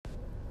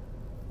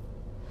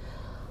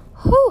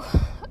Whew.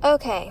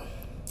 Okay.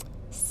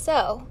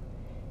 So,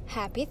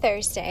 happy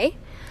Thursday.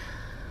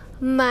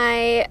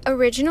 My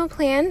original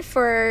plan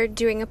for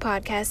doing a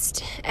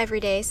podcast every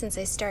day since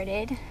I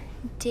started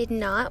did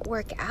not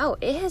work out.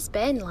 It has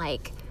been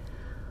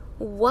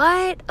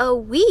what a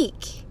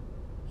week.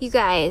 You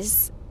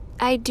guys,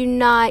 I do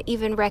not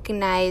even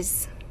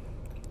recognize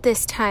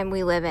this time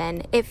we live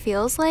in. It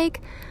feels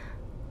like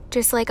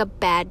just like a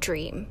bad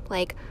dream.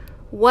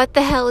 What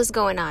the hell is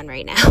going on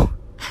right now?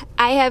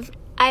 I have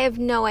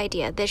no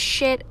idea. This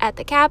shit at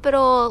the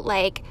Capitol,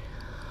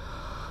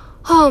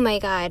 oh my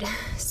God.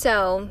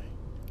 So,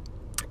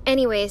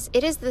 anyways,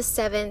 it is the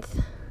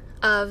 7th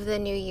of the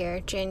new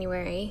year,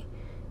 January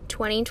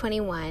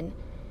 2021,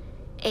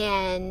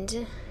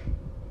 and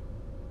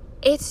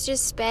it's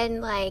just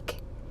been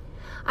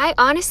I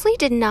honestly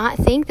did not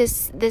think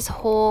this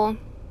whole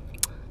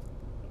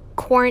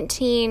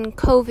quarantine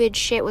COVID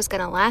shit was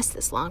gonna last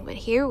this long, but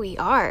here we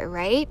are,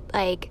 right?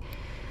 Oh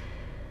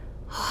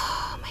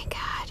my God.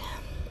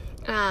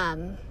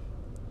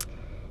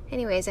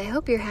 Anyways, I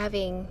hope you're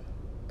having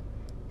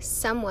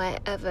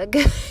somewhat of a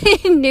good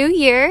new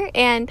year.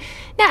 And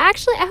no,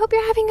 actually, I hope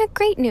you're having a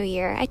great new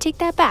year. I take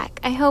that back.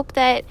 I hope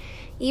that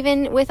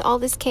even with all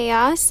this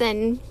chaos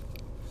and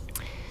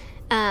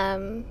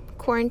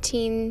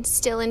quarantine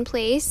still in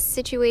place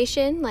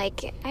situation,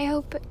 I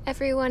hope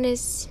everyone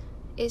is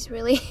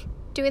really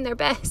doing their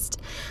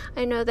best.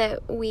 I know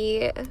that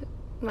me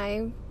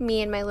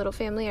and my little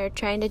family are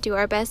trying to do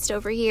our best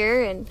over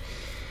here, and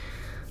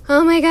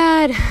oh my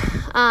God,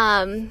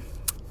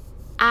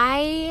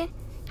 I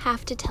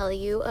have to tell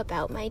you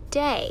about my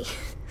day.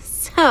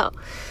 So,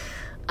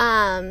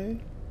 I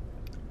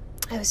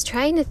was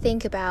trying to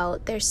think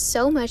about, there's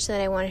so much that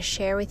I want to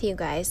share with you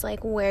guys.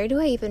 Where do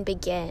I even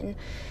begin?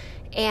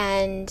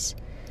 And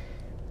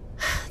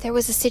there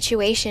was a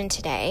situation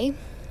today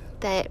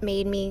that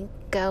made me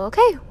go,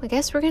 okay, I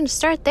guess we're going to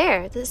start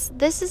there.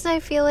 This is, I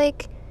feel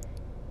like,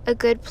 a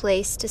good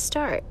place to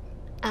start.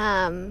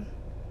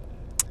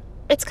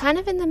 It's kind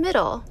of in the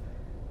middle,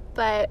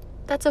 but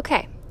that's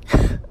okay.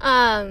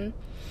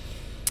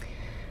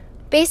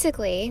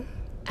 Basically,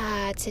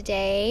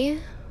 today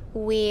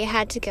we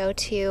had to go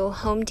to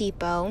Home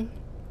Depot,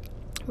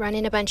 run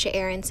in a bunch of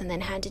errands, and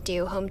then had to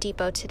do Home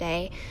Depot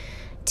today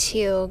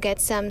to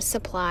get some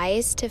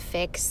supplies to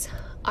fix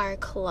our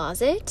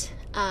closet.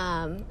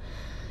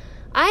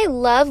 I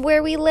love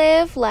where we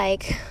live.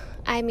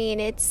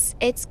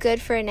 It's good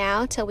for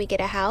now till we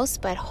get a house,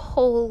 but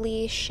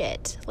holy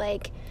shit.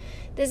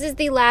 This is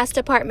the last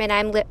apartment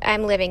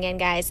I'm living in,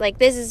 guys.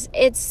 There's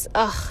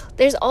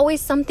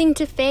always something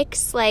to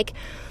fix.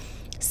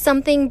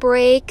 Something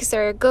breaks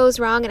or goes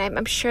wrong, and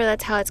I'm sure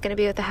that's how it's going to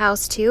be with the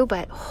house too,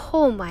 but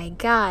oh my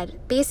God.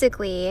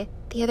 Basically,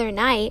 the other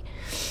night,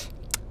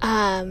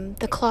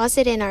 the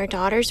closet in our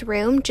daughter's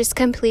room just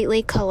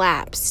completely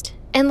collapsed.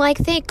 And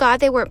thank God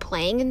they weren't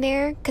playing in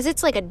there, because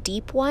it's a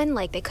deep one.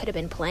 They could have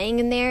been playing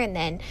in there. And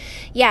then,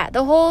 yeah,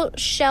 the whole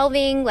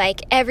shelving,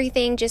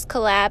 everything just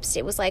collapsed.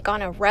 It was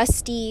on a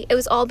rusty, it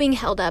was all being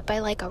held up by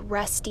a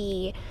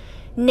rusty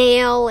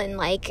nail and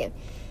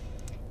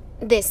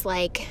this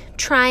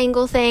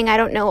triangle thing. I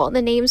don't know all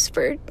the names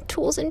for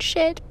tools and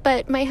shit,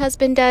 but my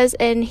husband does.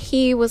 And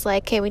he was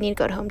okay, we need to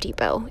go to Home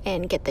Depot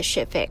and get this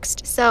shit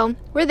fixed. So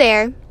we're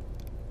there.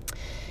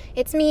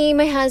 It's me,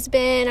 my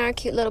husband, our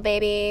cute little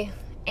baby,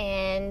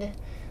 and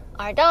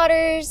our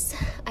daughters.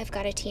 I've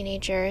got a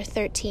teenager,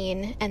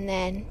 13, and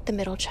then the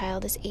middle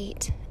child is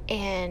 8.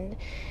 And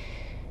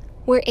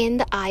we're in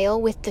the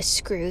aisle with the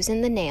screws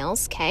and the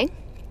nails, okay?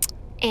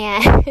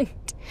 And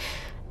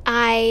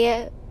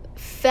I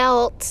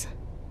felt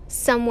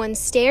someone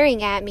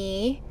staring at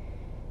me,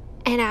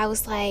 and I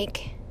was oh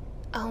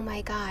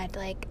my God.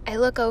 I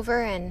look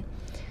over and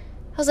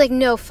I was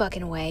no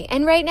fucking way.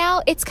 And right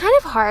now, it's kind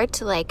of hard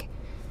to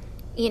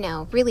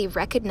really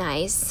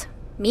recognize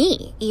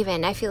me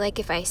even. I feel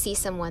if I see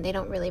someone, they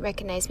don't really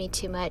recognize me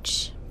too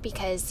much,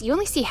 because you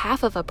only see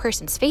half of a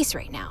person's face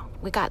right now.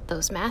 We got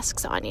those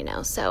masks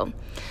on, so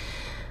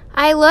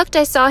I looked,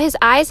 I saw his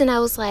eyes, and I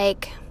was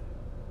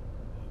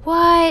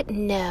what?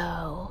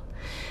 No.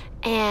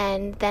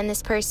 And then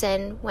this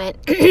person went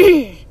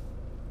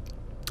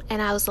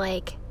and I was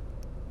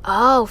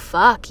oh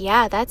fuck,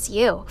 yeah, that's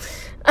you.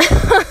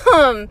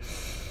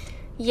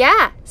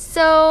 Yeah,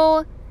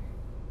 so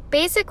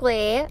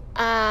basically,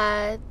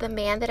 the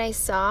man that I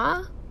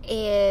saw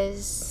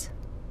is,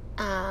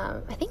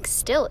 I think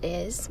still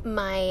is,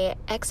 my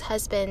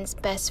ex-husband's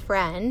best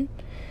friend.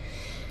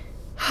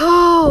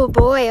 Oh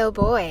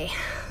boy.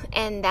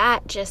 And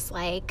that just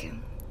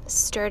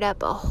stirred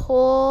up a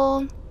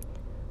whole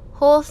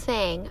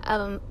thing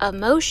of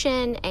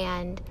emotion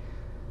and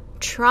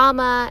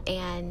trauma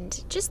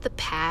and just the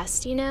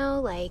past,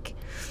 I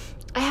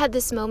had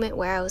this moment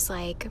where I was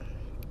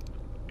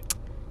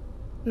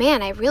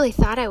man, I really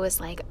thought I was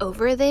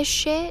over this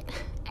shit.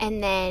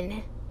 And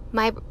then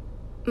my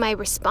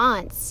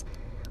response,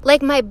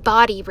 my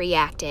body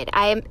reacted.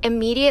 My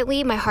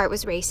heart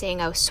was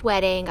racing. I was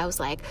sweating. I was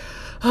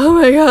oh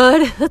my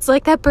God, that's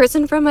that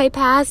person from my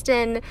past.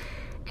 And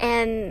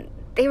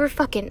they were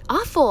fucking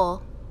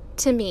awful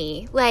to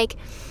me. Like,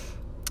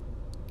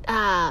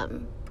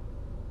 and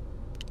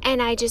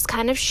I just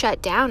kind of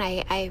shut down.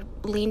 I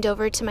leaned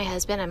over to my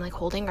husband. I'm like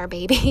holding our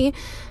baby.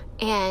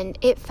 And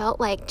it felt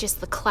like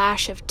just the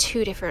clash of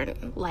two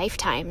different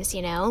lifetimes,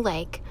 you know?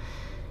 Like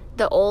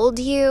the old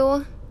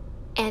you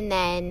and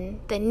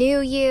then the new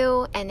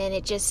you. And then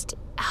it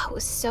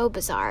was so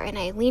bizarre. And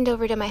I leaned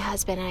over to my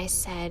husband and I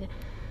said,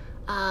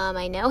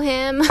 I know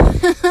him.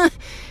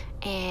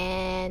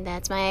 And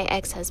that's my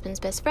ex-husband's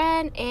best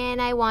friend.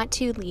 And I want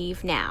to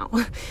leave now.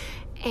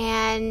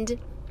 And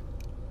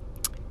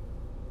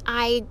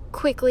I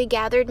quickly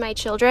gathered my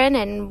children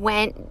and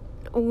went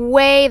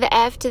way the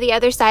F to the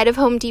other side of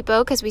Home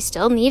Depot because we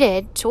still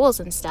needed tools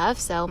and stuff.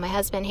 So my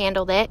husband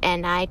handled it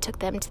and I took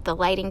them to the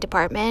lighting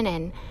department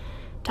and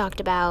talked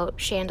about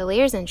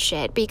chandeliers and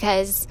shit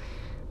because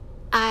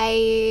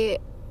I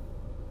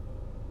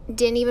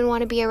didn't even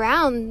want to be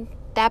around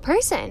that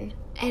person.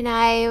 And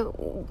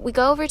we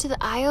go over to the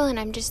aisle and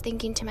I'm just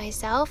thinking to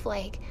myself,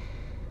 like,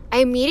 I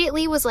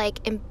immediately was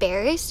like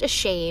embarrassed,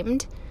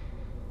 ashamed,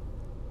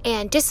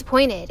 and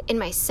disappointed in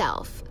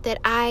myself that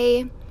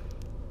I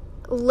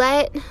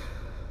let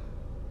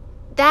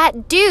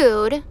that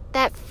dude,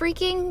 that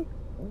freaking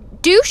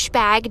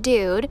douchebag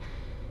dude,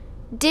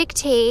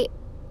 dictate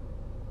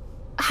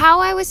how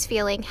I was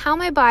feeling, how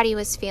my body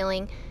was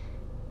feeling,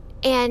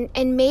 and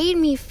made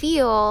me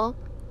feel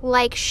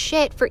like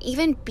shit for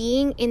even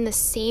being in the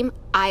same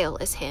aisle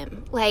as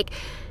him. Like,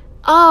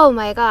 oh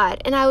my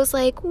God. And I was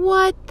like,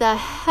 what the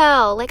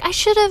hell? Like, I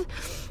should have...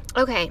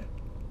 Okay.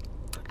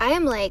 I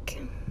am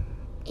like,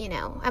 you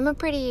know, I'm a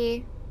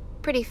pretty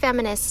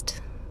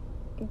feminist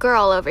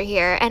girl over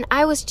here, and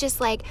I was just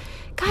like,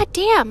 God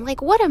damn,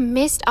 like, what a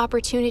missed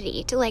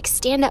opportunity to like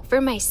stand up for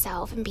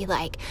myself and be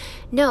like,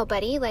 no,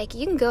 buddy, like,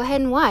 you can go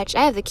ahead and watch.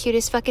 I have the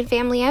cutest fucking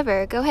family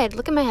ever. Go ahead,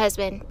 look at my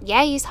husband.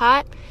 Yeah, he's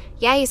hot.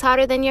 Yeah, he's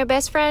hotter than your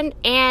best friend.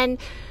 And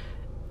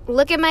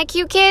look at my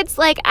cute kids.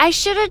 Like, I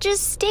should have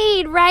just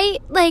stayed, right?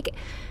 Like,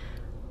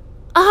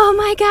 oh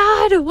my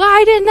God,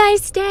 why didn't I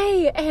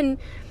stay? And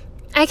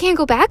I can't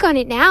go back on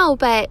it now,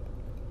 but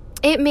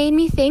it made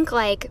me think,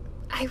 like,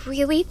 I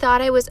really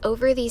thought I was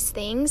over these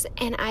things,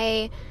 and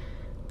I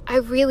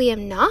really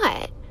am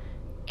not.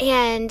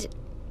 And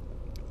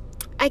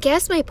I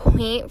guess my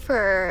point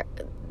for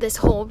this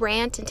whole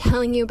rant and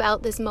telling you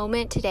about this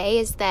moment today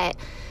is that,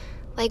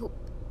 like,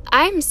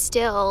 I'm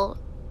still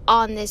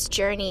on this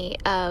journey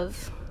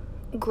of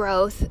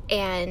growth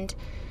and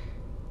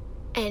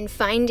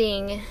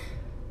finding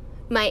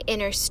my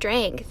inner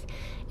strength.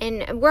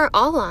 And we're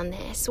all on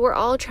this. We're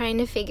all trying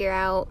to figure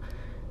out,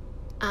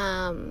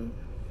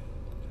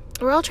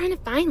 we're all trying to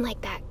find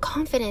like that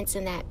confidence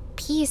and that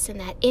peace and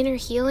that inner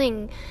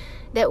healing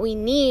that we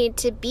need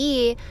to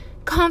be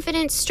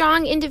confident,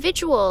 strong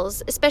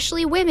individuals,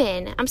 especially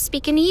women. I'm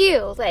speaking to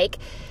you. Like,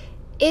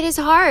 it is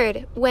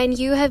hard when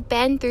you have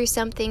been through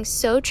something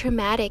so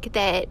traumatic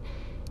that,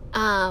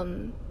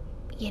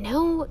 you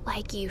know,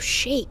 like, you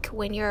shake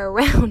when you're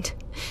around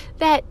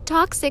that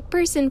toxic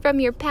person from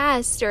your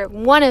past, or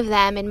one of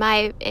them. In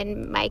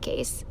my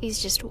case, he's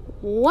just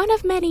one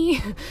of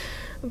many.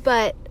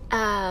 But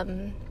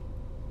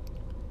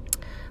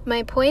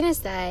my point is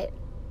that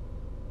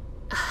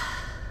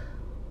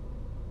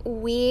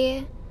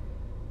we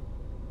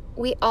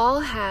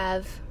all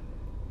have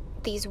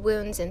these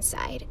wounds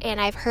inside.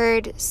 And I've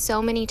heard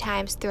so many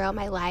times throughout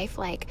my life,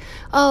 like,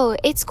 oh,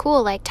 it's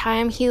cool, like,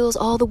 time heals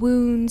all the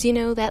wounds, you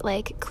know, that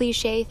like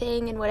cliche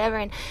thing and whatever.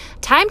 And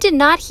time did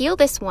not heal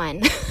this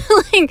one.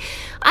 Like,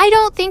 I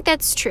don't think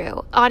that's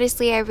true.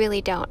 Honestly, I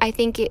really don't. I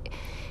think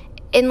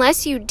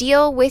unless you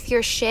deal with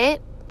your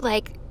shit,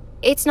 like,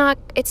 it's not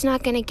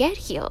going to get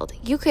healed.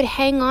 You could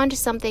hang on to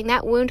something.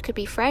 That wound could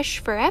be fresh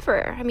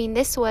forever. I mean,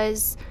 this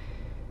was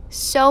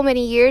so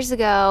many years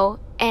ago,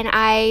 and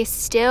I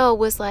still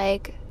was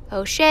like,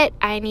 oh shit,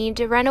 I need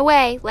to run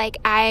away. Like,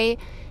 I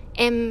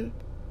am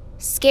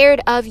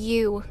scared of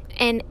you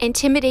and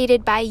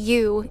intimidated by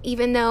you,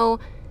 even though,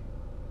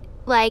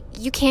 like,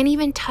 you can't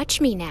even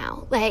touch me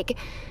now. Like,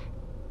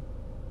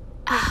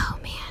 oh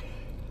man.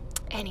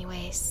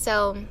 Anyways,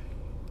 so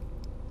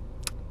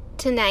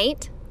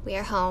tonight we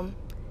are home.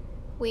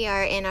 We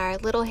are in our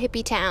little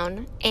hippie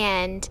town,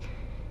 and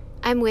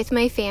I'm with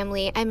my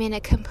family. I'm in a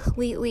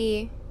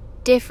completely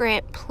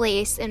different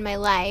place in my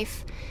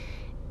life,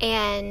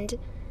 and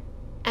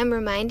I'm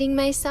reminding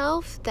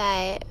myself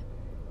that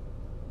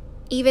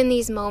even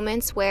these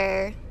moments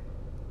where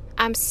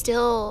I'm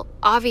still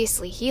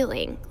obviously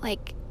healing,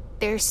 like,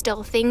 there's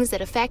still things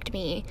that affect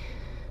me,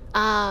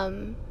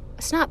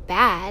 it's not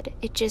bad.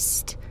 It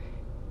just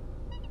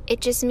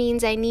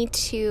means I need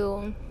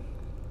to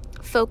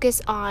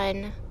focus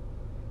on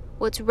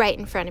what's right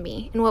in front of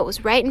me. And what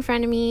was right in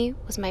front of me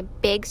was my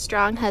big,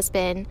 strong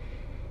husband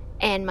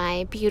and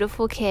my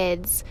beautiful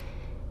kids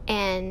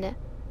and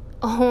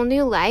a whole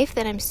new life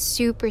that I'm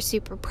super,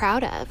 super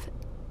proud of.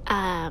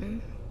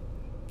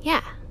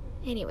 Yeah.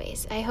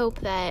 Anyways, I hope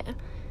that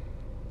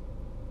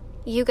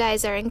you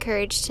guys are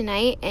encouraged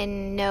tonight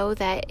and know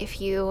that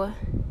if you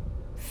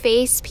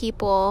face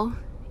people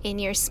in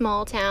your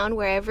small town,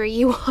 wherever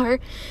you are.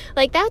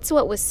 Like, that's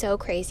what was so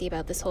crazy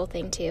about this whole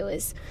thing too,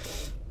 is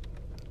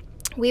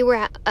we were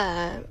at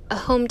a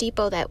Home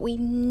Depot that we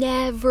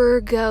never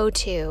go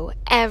to,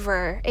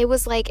 ever. It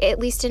was like at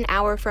least an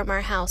hour from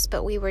our house,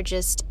 but we were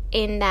just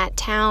in that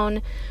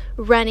town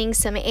running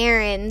some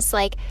errands.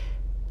 Like,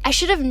 we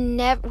shouldn't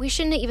have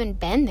even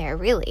been there,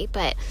 really,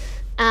 but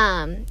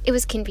it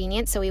was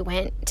convenient, so we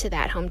went to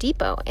that Home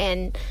Depot.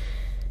 And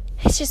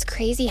it's just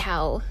crazy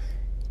how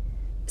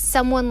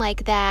someone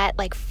like that,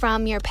 like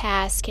from your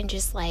past, can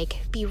just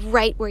like be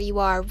right where you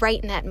are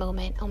right in that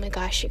moment. Oh my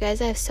gosh, you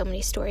guys, I have so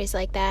many stories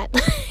like that.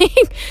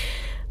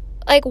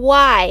 Like,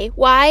 why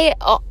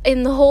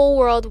in the whole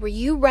world were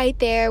you right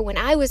there when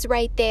I was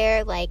right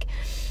there? Like,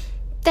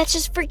 that's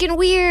just freaking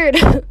weird.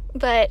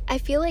 But I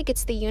feel like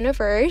it's the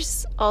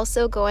universe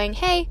also going,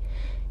 hey,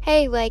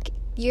 like,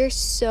 you're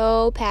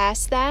so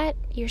past that.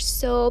 You're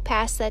so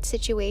past that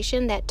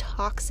situation, that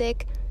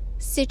toxic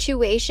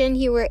situation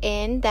you were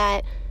in,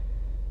 that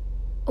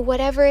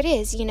whatever it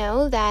is, you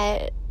know,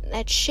 that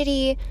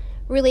shitty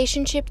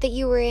relationship that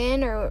you were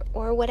in,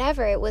 or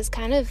whatever. It was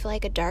kind of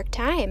like a dark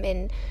time.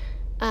 And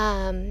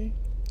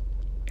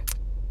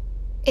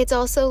it's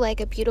also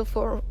like a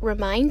beautiful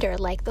reminder,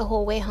 like the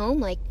whole way home,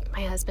 like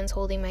my husband's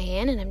holding my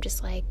hand and I'm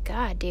just like,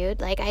 God,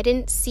 dude, like I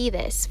didn't see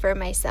this for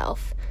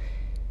myself.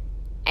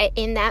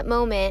 In that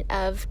moment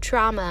of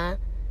trauma,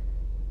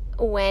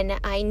 when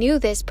I knew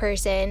this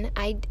person,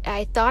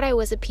 I thought I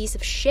was a piece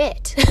of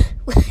shit.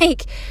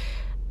 Like,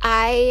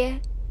 I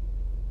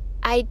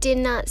did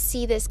not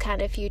see this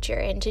kind of future,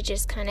 and to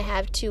just kind of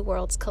have two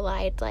worlds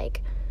collide,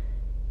 like,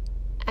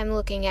 I'm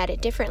looking at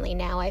it differently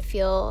now. I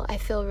feel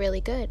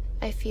really good.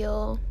 I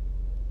feel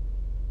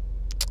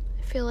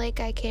like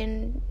I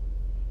can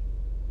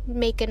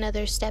make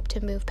another step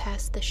to move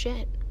past the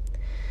shit.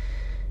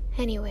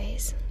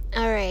 Anyways,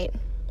 all right.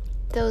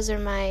 Those are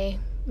my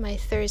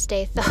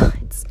Thursday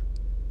thoughts.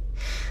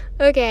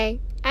 Okay,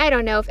 I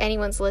don't know if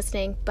anyone's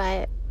listening,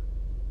 but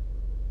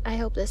I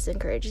hope this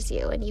encourages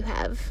you and you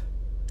have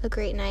a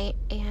great night.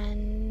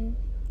 And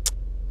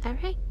all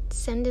right,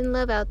 sending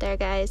love out there,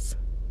 guys.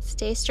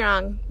 Stay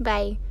strong.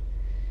 Bye.